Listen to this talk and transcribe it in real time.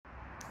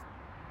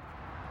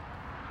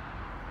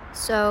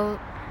So,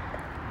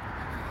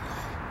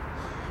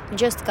 I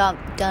just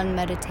got done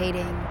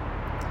meditating.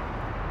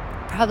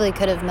 Probably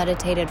could have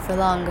meditated for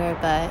longer,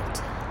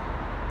 but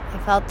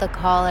I felt the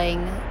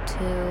calling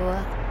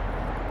to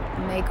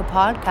make a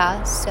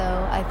podcast,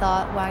 so I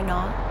thought, why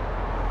not?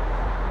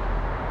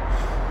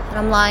 And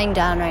I'm lying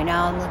down right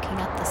now, I'm looking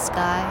at the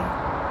sky,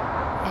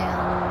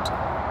 and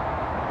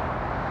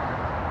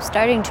I'm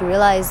starting to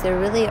realize there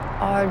really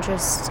are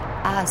just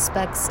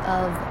aspects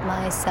of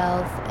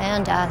myself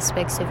and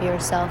aspects of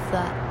yourself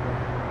that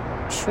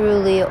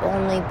truly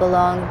only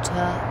belong to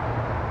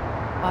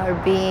our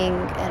being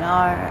and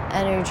our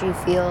energy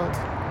field.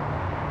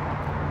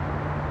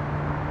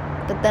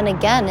 But then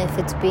again, if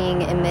it's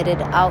being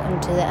emitted out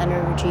into the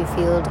energy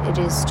field, it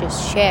is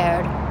just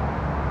shared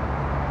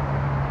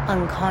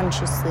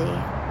unconsciously.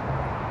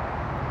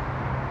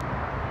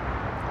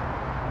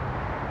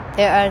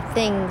 There are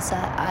things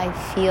that I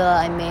feel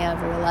I may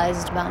have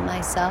realized about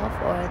myself,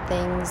 or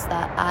things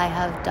that I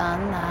have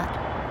done that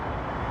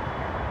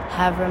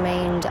have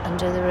remained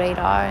under the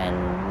radar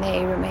and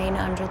may remain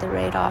under the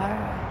radar.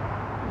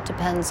 It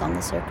depends on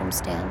the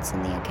circumstance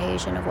and the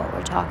occasion of what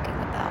we're talking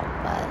about,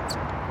 but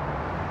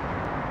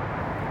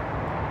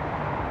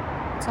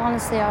it's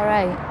honestly all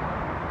right.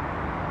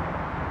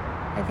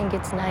 I think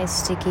it's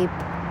nice to keep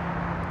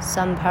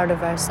some part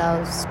of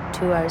ourselves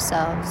to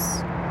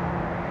ourselves,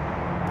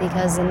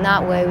 because in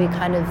that way we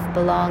kind of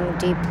belong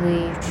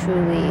deeply,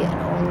 truly,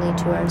 and only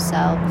to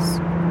ourselves.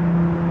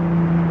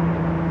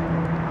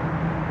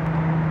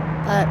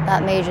 But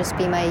that may just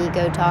be my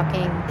ego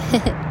talking.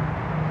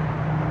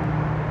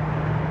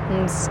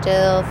 I'm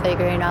still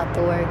figuring out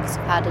the works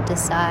of how to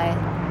decide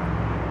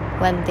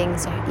when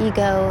things are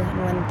ego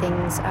and when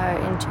things are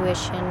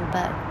intuition.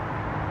 But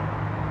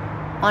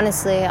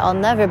honestly, I'll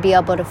never be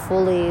able to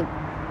fully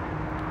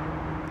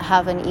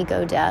have an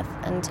ego death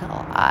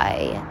until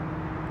I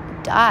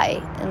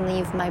die and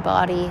leave my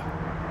body,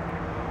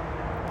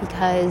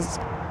 because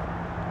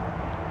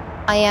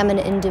I am an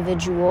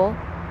individual,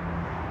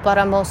 but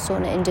I'm also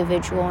an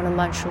individual on a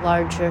much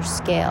larger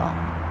scale.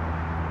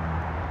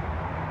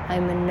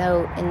 I'm a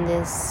note in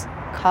this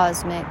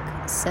cosmic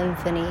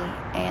symphony,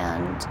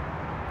 and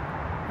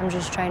I'm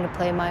just trying to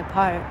play my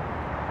part.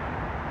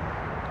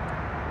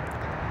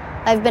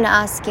 I've been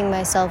asking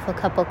myself a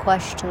couple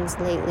questions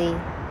lately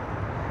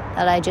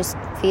that I just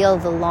feel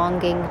the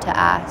longing to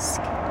ask.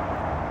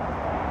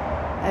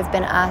 I've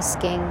been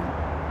asking,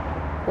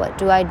 what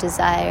do I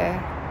desire?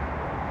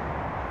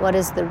 What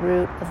is the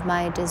root of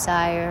my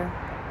desire?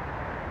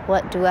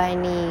 What do I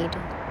need?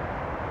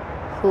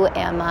 Who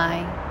am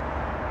I?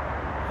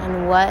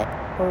 And what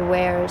or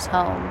where is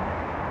home?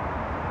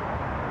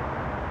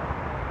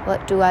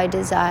 What do I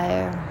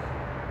desire?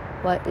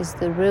 What is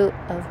the root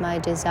of my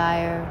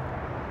desire?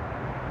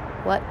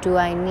 What do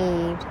I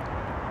need?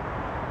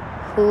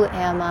 Who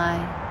am I?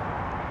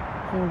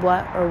 And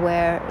what or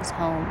where is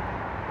home?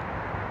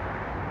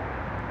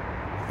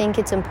 I think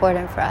it's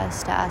important for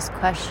us to ask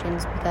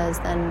questions, because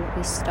then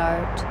we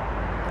start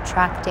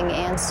attracting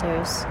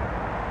answers.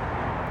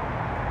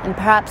 And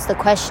perhaps the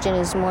question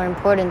is more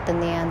important than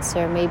the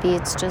answer. Maybe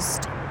it's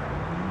just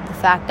the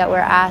fact that we're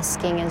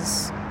asking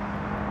is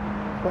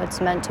what's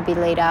meant to be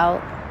laid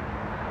out.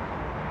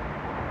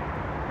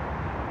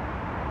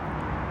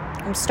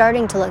 I'm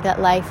starting to look at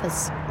life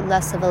as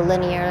less of a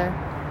linear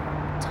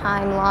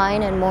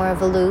timeline and more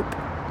of a loop.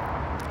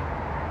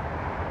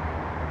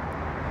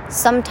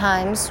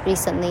 Sometimes,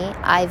 recently,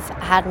 I've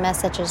had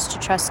messages to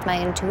trust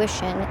my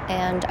intuition,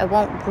 and I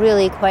won't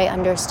really quite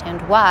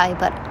understand why,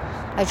 but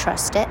I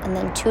trust it, and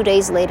then 2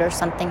 days later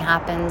something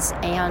happens,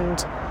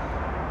 and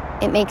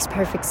it makes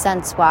perfect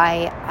sense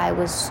why I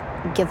was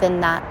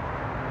given that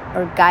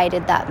or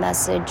guided that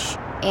message,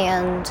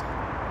 and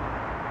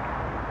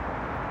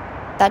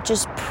that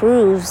just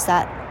proves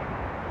that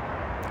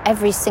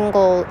every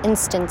single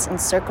instance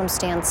and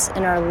circumstance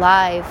in our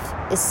life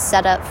is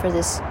set up for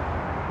this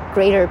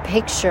greater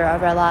picture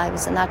of our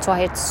lives, and that's why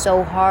it's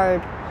so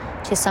hard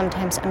to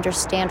sometimes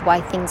understand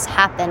why things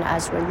happen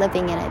as we're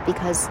living in it,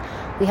 because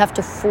we have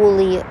to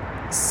fully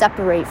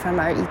separate from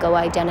our ego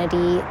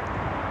identity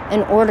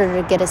in order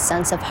to get a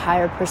sense of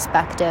higher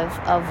perspective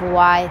of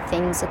why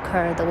things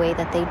occur the way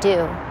that they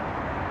do.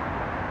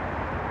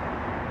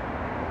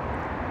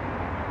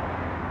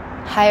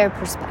 Higher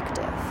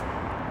perspective.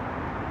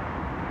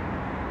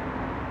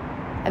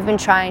 I've been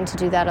trying to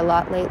do that a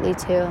lot lately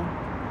too.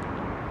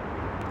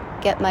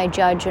 Get my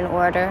judge in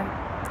order.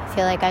 I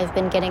feel like I've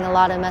been getting a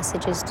lot of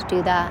messages to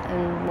do that,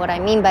 and what I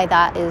mean by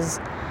that is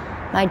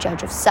my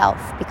judge of self,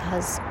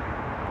 because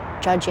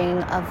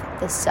judging of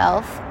the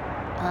self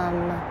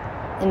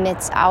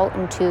emits out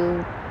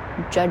into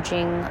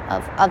judging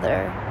of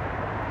other.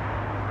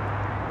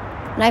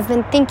 And I've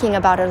been thinking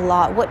about it a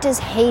lot. What does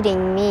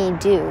hating me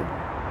do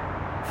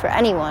for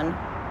anyone?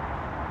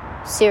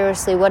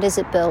 Seriously, what does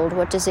it build?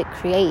 What does it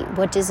create?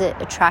 What does it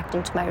attract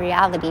into my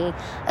reality?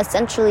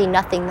 Essentially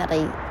nothing that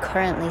I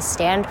currently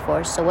stand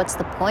for, so what's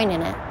the point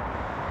in it?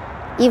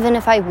 Even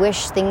if I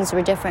wish things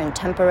were different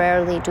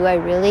temporarily,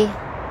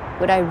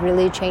 would I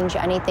really change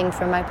anything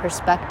from my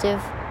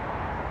perspective?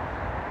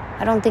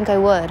 I don't think I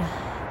would.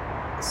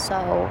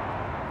 So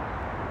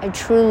I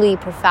truly,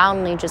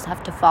 profoundly just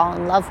have to fall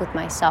in love with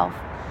myself.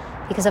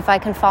 Because if I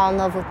can fall in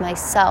love with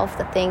myself,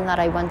 the thing that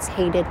I once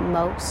hated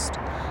most,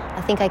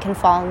 I think I can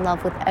fall in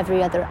love with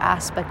every other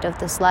aspect of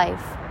this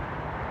life.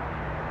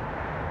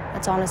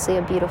 That's honestly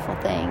a beautiful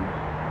thing.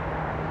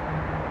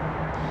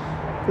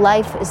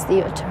 Life is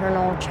the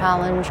eternal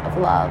challenge of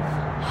love.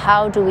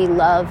 How do we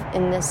love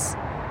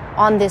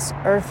on this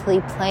earthly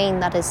plane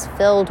that is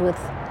filled with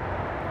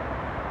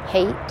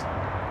hate?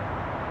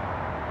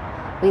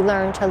 We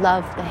learn to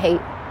love the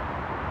hate.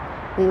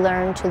 We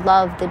learn to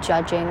love the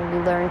judging. We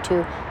learn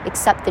to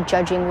accept the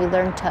judging.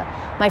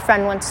 My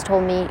friend once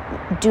told me,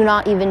 do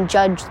not even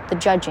judge the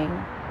judging.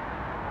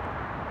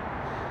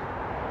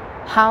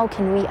 How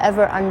can we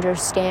ever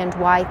understand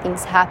why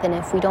things happen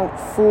if we don't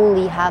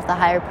fully have the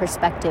higher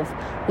perspective?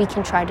 We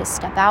can try to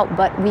step out,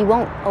 but we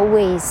won't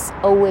always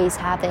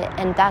have it.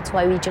 And that's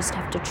why we just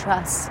have to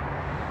trust.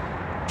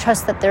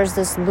 Trust that there's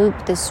this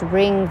loop, this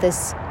ring,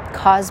 this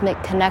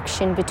cosmic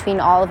connection between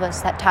all of us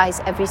that ties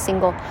every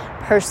single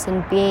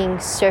person, being,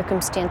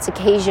 circumstance,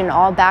 occasion,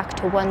 all back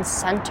to one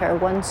center,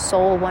 one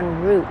soul,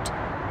 one root.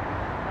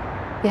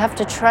 We have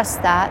to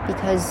trust that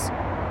because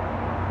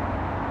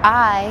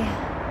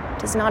I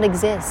does not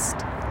exist.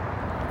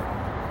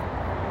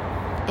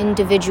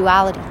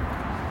 Individuality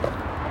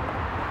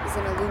is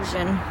an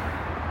illusion.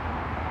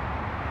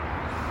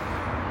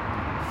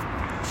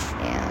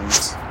 And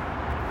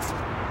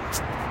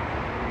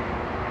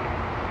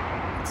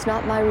it's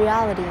not my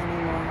reality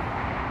anymore.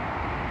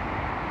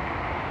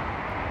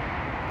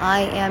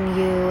 I am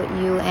you,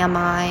 you am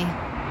I,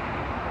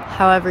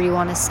 however you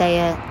want to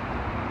say it.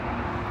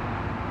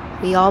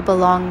 We all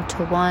belong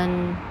to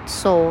one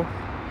soul.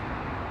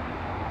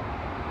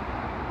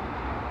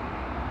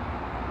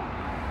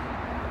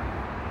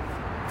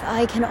 If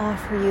I can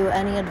offer you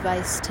any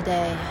advice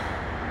today,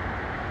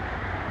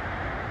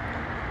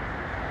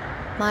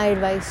 my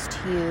advice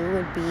to you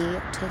would be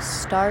to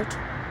start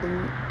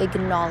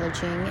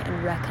acknowledging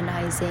and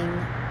recognizing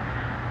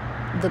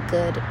the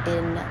good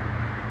in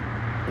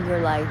your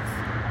life.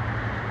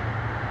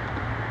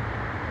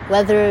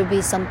 Whether it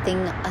be something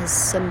as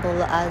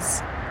simple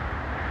as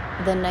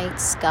the night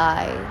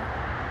sky,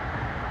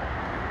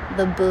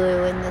 the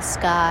blue in the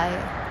sky,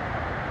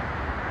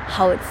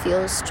 how it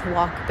feels to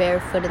walk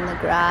barefoot in the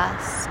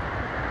grass.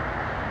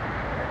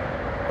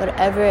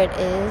 Whatever it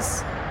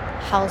is,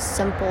 how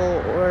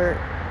simple or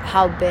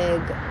how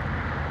big,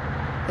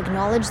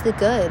 acknowledge the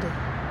good.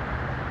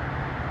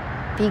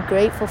 Be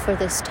grateful for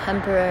this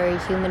temporary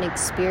human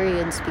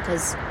experience,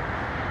 because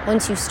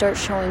once you start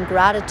showing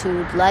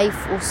gratitude,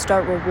 life will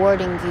start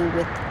rewarding you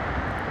with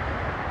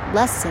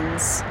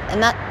lessons.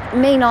 And that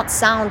may not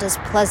sound as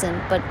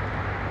pleasant, but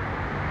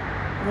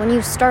when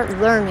you start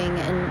learning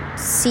and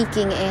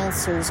seeking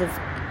answers of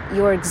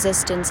your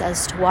existence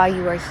as to why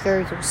you are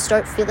here, you'll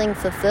start feeling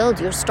fulfilled.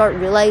 You'll start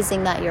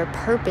realizing that your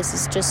purpose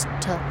is just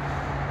to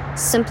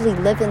simply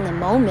live in the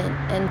moment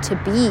and to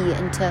be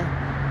and to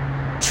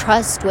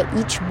trust what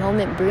each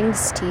moment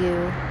brings to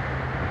you.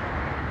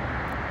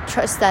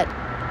 Trust that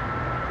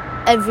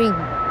every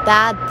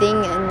bad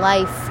thing in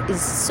life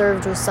is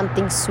served with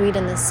something sweet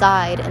on the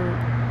side, and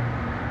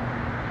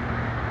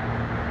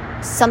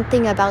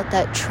something about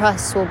that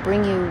trust will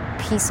bring you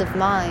peace of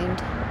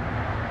mind.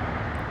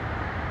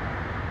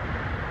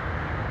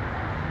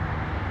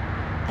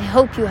 I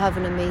hope you have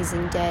an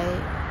amazing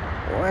day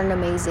or an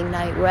amazing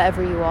night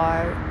wherever you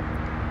are.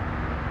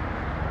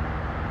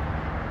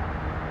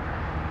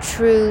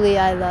 Truly,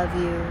 I love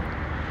you.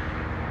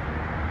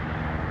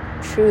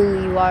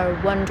 Truly, you are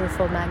a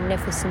wonderful,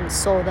 magnificent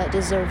soul that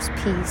deserves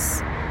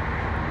peace,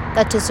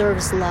 that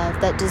deserves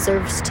love, that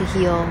deserves to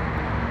heal.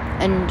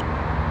 And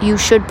you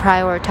should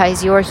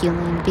prioritize your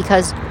healing,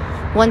 because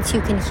once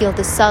you can heal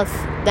the self,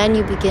 then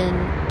you begin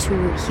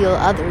to heal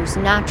others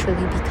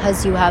naturally,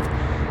 because you have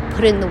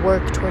put in the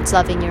work towards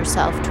loving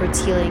yourself,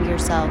 towards healing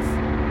yourself.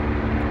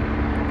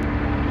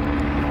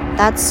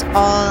 That's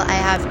all I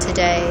have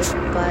today,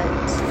 but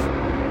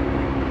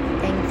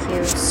thank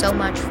you so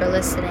much for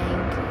listening,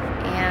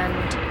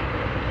 and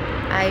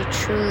I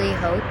truly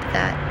hope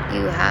that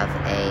you have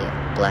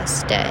a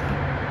blessed day,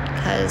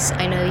 because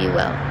I know you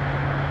will.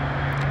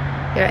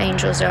 Your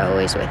angels are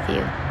always with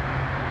you.